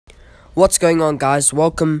What's going on, guys?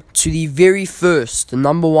 Welcome to the very first, the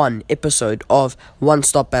number one episode of One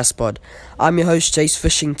Stop Bass Pod. I'm your host, Jace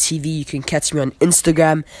Fishing TV. You can catch me on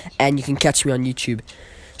Instagram and you can catch me on YouTube.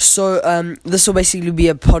 So, this will basically be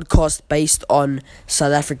a podcast based on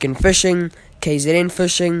South African fishing, KZN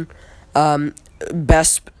fishing,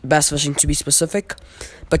 bass fishing to be specific.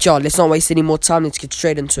 But yeah, let's not waste any more time. Let's get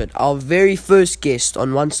straight into it. Our very first guest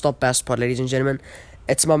on One Stop Bass Pod, ladies and gentlemen,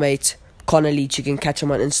 it's my mate, Connor Leach. You can catch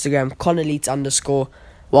him on Instagram, ConnorLeach_.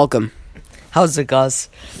 Welcome. How's it, guys?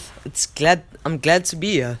 I'm glad to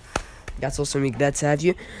be here. That's also me. Glad to have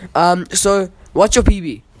you. So what's your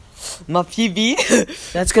PB? My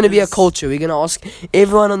PB? That's gonna be a culture. We're gonna ask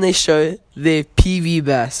everyone on this show their PB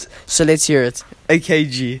bass. So let's hear it. A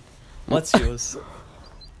kg. What's yours?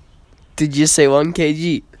 Did you say 1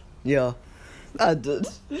 kg? Yeah, I did.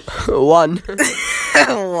 1.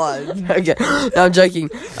 1. Okay, no, I'm joking.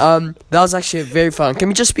 That was actually very fun. Can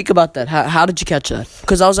we just speak about that? How did you catch that?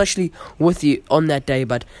 Because I was actually with you on that day,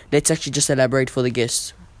 but let's actually just elaborate for the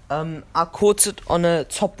guests. I caught it on a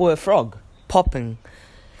topwater frog, popping.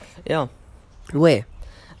 Yeah. Where?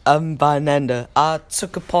 By Nanda. I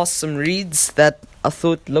took past some reeds that I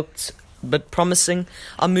thought looked a bit promising.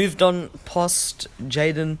 I moved on past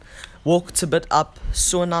Jaden, walked a bit up,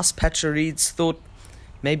 saw a nice patch of reeds, thought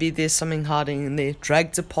maybe there's something hiding in there,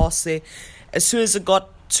 dragged it past there. As soon as it got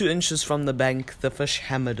 2 inches from the bank, the fish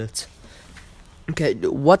hammered it. Okay,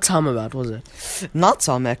 what time about was it? Night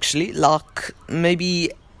time, actually, like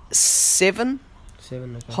maybe 7?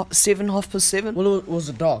 7, okay. 7:30. Well, was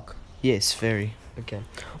it dark? Yes, very. Okay.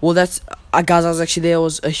 Well, that's... guys, I was actually there. It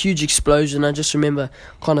was a huge explosion. I just remember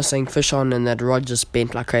Connor saying fish on and that rod just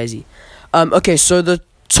bent like crazy. Okay, so the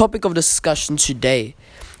topic of discussion today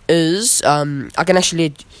is... you can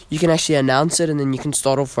actually announce it and then you can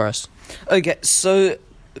start off for us. Okay, so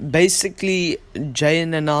basically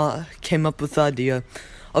Jayan and I came up with the idea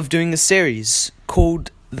of doing a series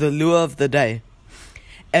called The Lure of the Day.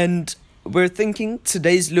 And we're thinking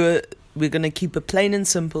today's lure, we're going to keep it plain and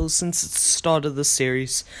simple since it's the start of the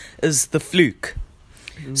series, is the Fluke.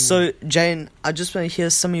 So, Jane, I just want to hear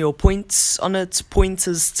some of your points on it,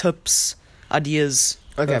 pointers, tips, ideas.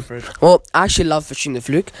 Okay. Go for it. Well, I actually love fishing the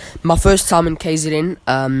Fluke. My first time in KZN,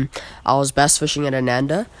 I was bass fishing at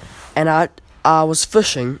Ananda, and I was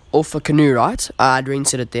fishing off a canoe, right? I'd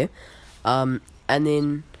rented it there. And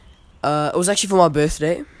then it was actually for my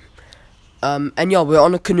birthday. And yeah, we were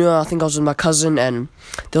on a canoe. I think I was with my cousin, and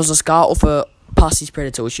there was this guy off a Parsies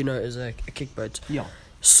Predator, which you know is a kickboat. Yeah.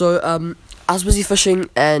 So I was busy fishing,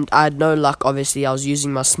 and I had no luck. Obviously, I was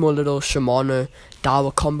using my small little Shimano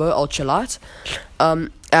Daiwa Combo Ultralight. I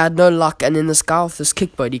had no luck, and then this guy off this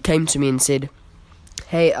kickboat, he came to me and said,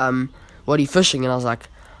 "Hey, what are you fishing?" And I was like,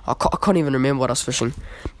 I can't even remember what I was fishing,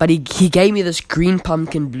 but he gave me this green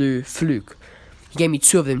pumpkin blue Fluke. He gave me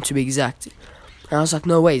 2 of them to be exact. And I was like,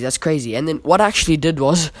 no way, that's crazy. And then what I actually did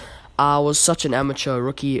was, I was such an amateur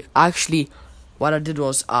rookie. What I did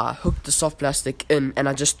was, I hooked the soft plastic in and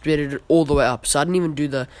I just threaded it all the way up. So I didn't even do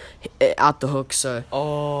the out the hook. So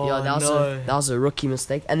yeah, that was a rookie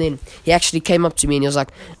mistake. And then he actually came up to me and he was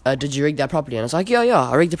like, did you rig that properly? And I was like, yeah,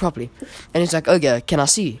 I rigged it properly. And he's like, okay, can I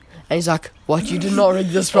see? And he's like, what, you did not rig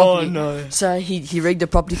this properly? Oh no. So he rigged it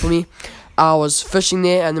properly for me. I was fishing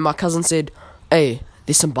there and then my cousin said, hey,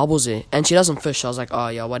 there's some bubbles there, and she doesn't fish. I was like, oh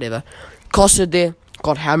yeah, whatever. Casted there,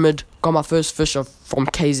 got hammered, got my first fish from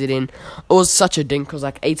KZN. It was such a dink. It was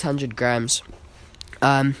like 800 grams,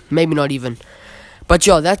 maybe not even. But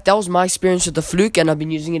yeah, that was my experience with the Fluke, and I've been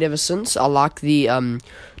using it ever since. I like the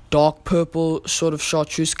dark purple sort of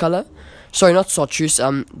chartreuse color. Sorry, not chartreuse.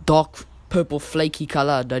 Dark purple flaky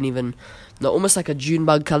color. I don't even know, almost like a June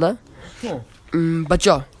bug color. Yeah. But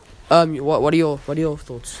yeah. What are your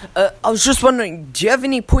thoughts? I was just wondering, do you have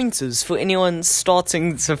any pointers for anyone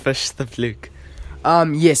starting to fish the Fluke?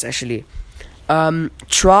 Yes, actually.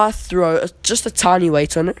 Try throw just a tiny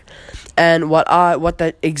weight on it, and what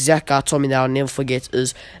that exact guy told me that I'll never forget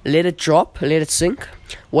is let it drop, let it sink,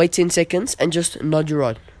 wait 10 seconds, and just nod your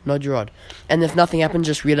rod. And if nothing happens,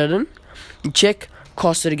 just reel it in, you check,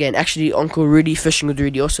 cast it again. Actually, Uncle Rudy, fishing with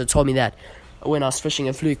Rudy, also told me that when I was fishing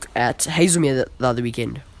a Fluke at Hazelmere the other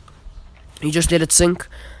weekend. You just let it sink,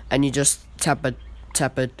 and you just tap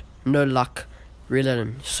it, no luck, reel it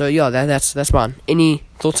in. So yeah, that's mine. Any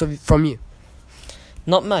thoughts from you?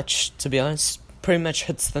 Not much, to be honest. Pretty much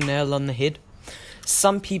hits the nail on the head.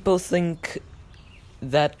 Some people think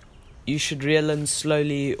that you should reel in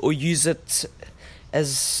slowly or use it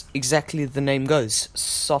as exactly the name goes,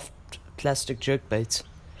 soft plastic jerkbait.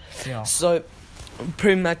 Yeah. So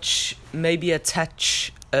pretty much maybe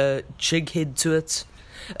attach a jig head to it.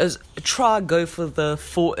 try go for the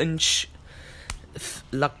 4-inch,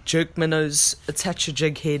 like jerk minnows, attach a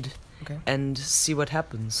jig head, and see what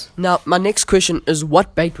happens. Now, my next question is,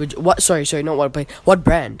 what bait would you, sorry, not what bait, what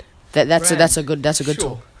brand? That's a good Sure.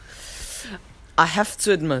 tool. I have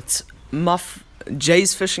to admit,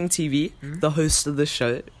 Jay's Fishing TV, the host of the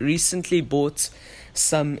show, recently bought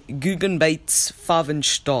some Guggen baits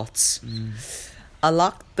 5-inch darts. I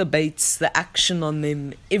like the baits, the action on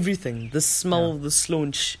them, everything, the smell, the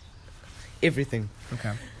slaunch, everything.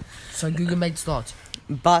 Okay. So Guggen bait start.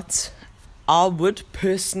 But I would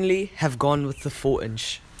personally have gone with the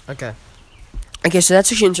 4-inch. Okay. Okay, so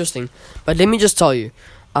that's actually interesting. But let me just tell you,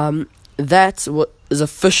 that is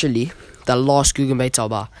officially the last Guggen bait I'll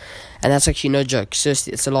buy. And that's actually no joke.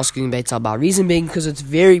 Seriously, it's the last Guggen bait I'll buy. Reason being because it's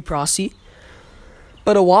very pricey.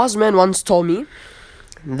 But a wise man once told me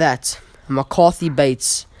that McCarthy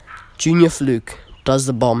Baits Junior Fluke does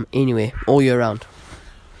the bomb anywhere, all year round.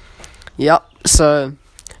 Yep, so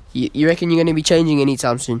you reckon you're going to be changing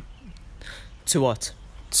anytime soon? To what?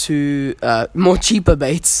 To more cheaper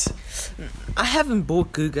baits. I haven't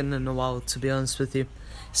bought Guggen in a while, to be honest with you.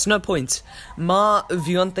 It's no point. My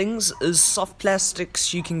view on things is soft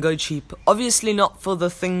plastics, you can go cheap. Obviously not for the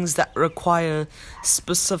things that require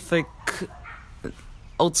specific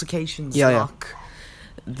altercations, like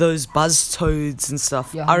those buzz toads and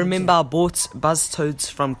stuff. I remember I bought buzz toads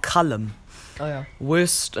from Cullum. Oh yeah.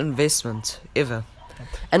 Worst investment ever.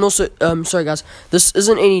 And also, sorry guys, this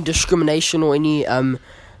isn't any discrimination or any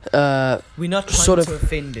we're not trying to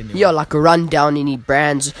offend anyone. Yeah, like a rundown any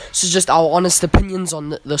brands. This is just our honest opinions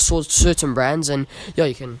on the certain brands, and yeah,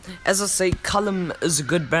 you can. As I say, Cullum is a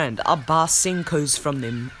good brand. I buy Senkos from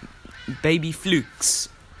them, Day-Flukes,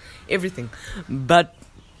 everything. But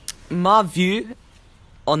my view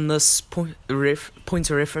on this point of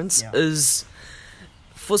reference is,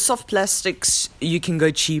 for soft plastics, you can go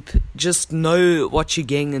cheap. Just know what you're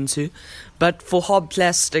getting into. But for hard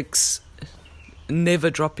plastics, never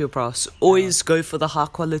drop your price. Always go for the high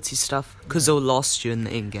quality stuff, because it'll last you in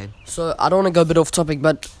the end game. So I don't want to go a bit off topic,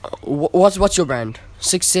 but what's your brand?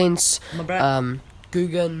 6 Sense. My brand.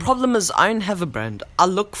 Guggen. Problem is, I don't have a brand. I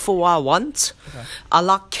look for what I want. I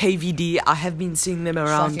like KVD. I have been seeing them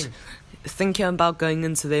around. Striking. Thinking about going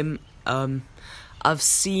into them. I've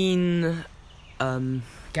seen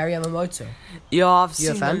Gary Yamamoto. Yeah, I've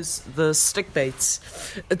You a seen fan? the stick baits.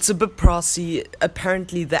 It's a bit pricey.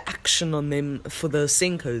 Apparently the action on them for the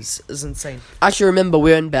Senkos is insane. I actually remember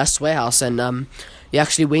we were in Best Warehouse, and you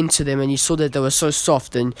actually went to them and you saw that they were so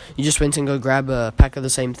soft, and you just went and go grab a pack of the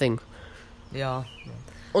same thing. Yeah.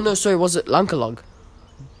 Oh no, sorry, was it Lunkalog?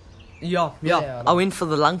 Yeah. I went for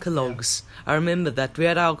the Lunkalogs. I remember that. We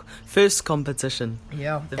had our first competition.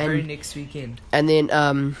 Yeah. The very next weekend. And then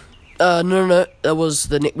no, that was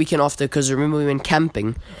the weekend after, because remember we went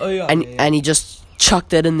camping. Oh yeah. And he just chucked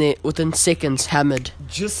that in there within seconds, hammered.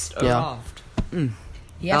 Just Yeah. arrived.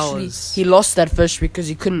 He lost that fish because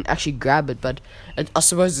he couldn't actually grab it, but I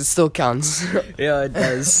suppose it still counts. Yeah, it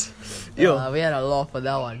does. Yeah. We had a laugh for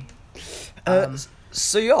that one.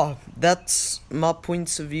 So yeah, that's my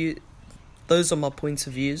points of view. Those are my points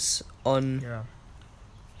of views on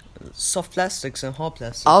soft plastics and hard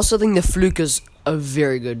plastics. I also think the Fluke is a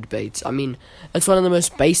very good bait. I mean, it's one of the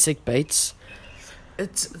most basic baits. The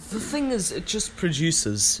thing is, it just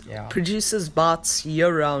produces. Yeah. Produces baits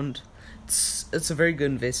year round. It's a very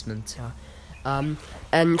good investment.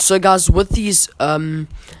 And so guys, with these Do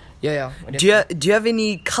you have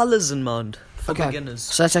any colours in mind for beginners?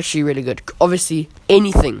 So that's actually really good. Obviously,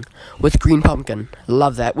 anything with green pumpkin,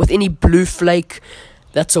 love that. With any blue flake,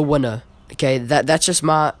 that's a winner. Okay, that's just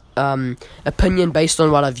my opinion based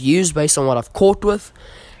on what I've used, based on what I've caught with.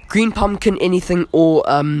 Green pumpkin, anything, or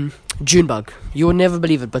June bug. You will never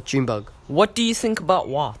believe it, but June bug. What do you think about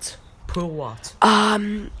white? Pearl white.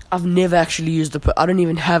 I've never actually used I don't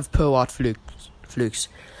even have pearl white flukes.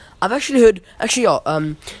 I've actually heard.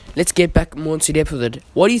 Let's get back more into depth with it.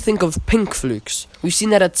 What do you think of pink flukes? We've seen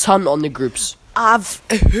that a ton on the groups. I've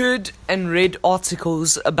heard and read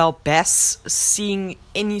articles about bass seeing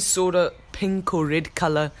any sort of pink or red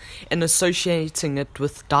colour and associating it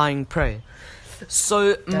with dying prey.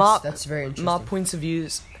 So That's very interesting. my point of view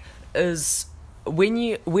is when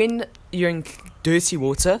you're in dirty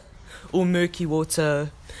water or murky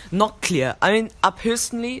water, not clear. I mean, I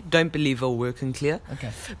personally don't believe it'll work in clear.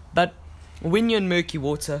 Okay. But when you're in murky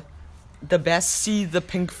water, the bass see the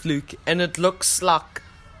pink fluke and it looks like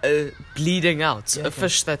bleeding out, a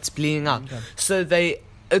fish that's bleeding out. Okay. So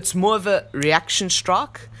it's more of a reaction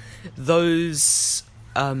strike. Those,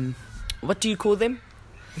 what do you call them?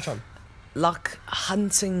 Which one? Like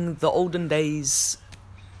hunting the olden days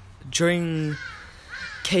during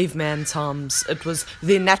caveman times. It was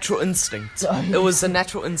their natural instinct. It was a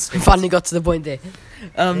natural instinct. Finally got to the point there.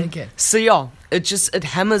 Okay. So yeah, it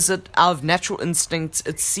hammers it out of natural instinct.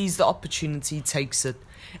 It sees the opportunity, takes it,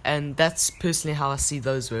 and that's personally how I see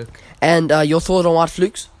those work. And your thought on white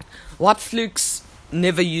flukes? White flukes,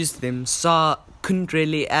 never used them, so I couldn't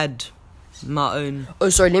really add my own. Oh,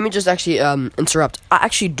 sorry, let me just actually interrupt. I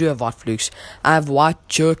actually do have white flukes. I have white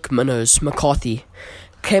jerk minnows, McCarthy.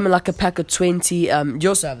 Came in like a pack of 20. You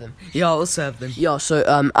also have them? Yeah, I also have them. Yeah, so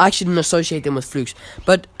I actually didn't associate them with flukes.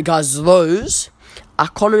 But guys, those, I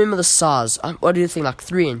can't remember the size. What do you think, like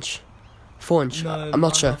 3-inch? 4-inch? No, I'm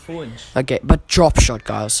not sure. 4-inch. Okay, but drop shot,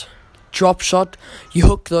 guys. Drop shot, you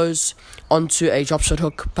hook those onto a drop shot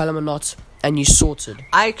hook, Palomar knot, and you sorted.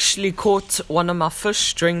 I actually caught one of my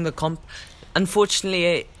fish during the comp.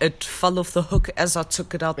 Unfortunately, it fell off the hook as I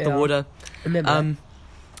took it out the water. Remember?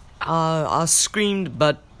 I screamed,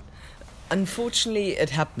 but unfortunately, it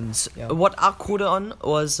happens. Yeah. What I caught it on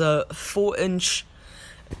was a 4-inch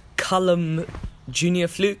Cullum Junior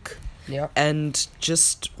Fluke, Yeah. and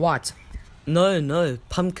just White. no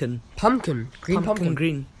pumpkin, Green pumpkin.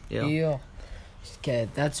 green. Yeah. Okay,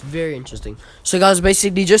 that's very interesting. So guys,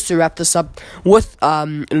 basically just to wrap this up with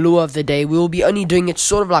lure of the day, we will be only doing it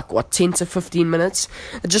sort of like 10 to 15 minutes,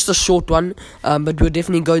 just a short one, but we'll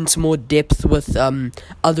definitely go into more depth with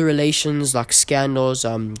other relations like scandals,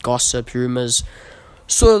 gossip, rumors,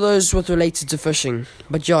 sort of those with related to fishing.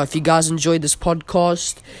 But yeah, if you guys enjoyed this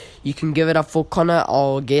podcast, you can give it up for Connor,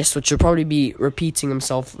 our guest, which will probably be repeating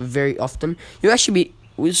himself very often.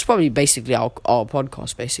 It's probably basically our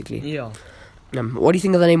podcast basically. Yeah. What do you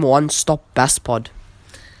think of the name One Stop Bass Pod?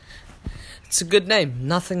 It's a good name.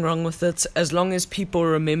 Nothing wrong with it. As long as people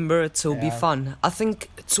remember it, it'll be fun. I think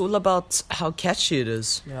it's all about how catchy it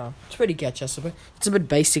is. Yeah, it's pretty catchy, I suppose. It's a bit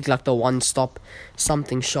basic, like the one stop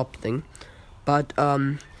something shop thing. But,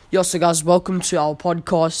 yeah, so guys, welcome to our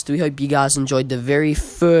podcast. We hope you guys enjoyed the very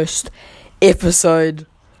first episode.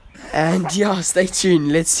 And, yeah, stay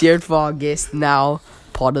tuned. Let's hear it for our guest now,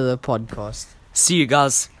 part of the podcast. See you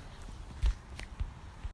guys.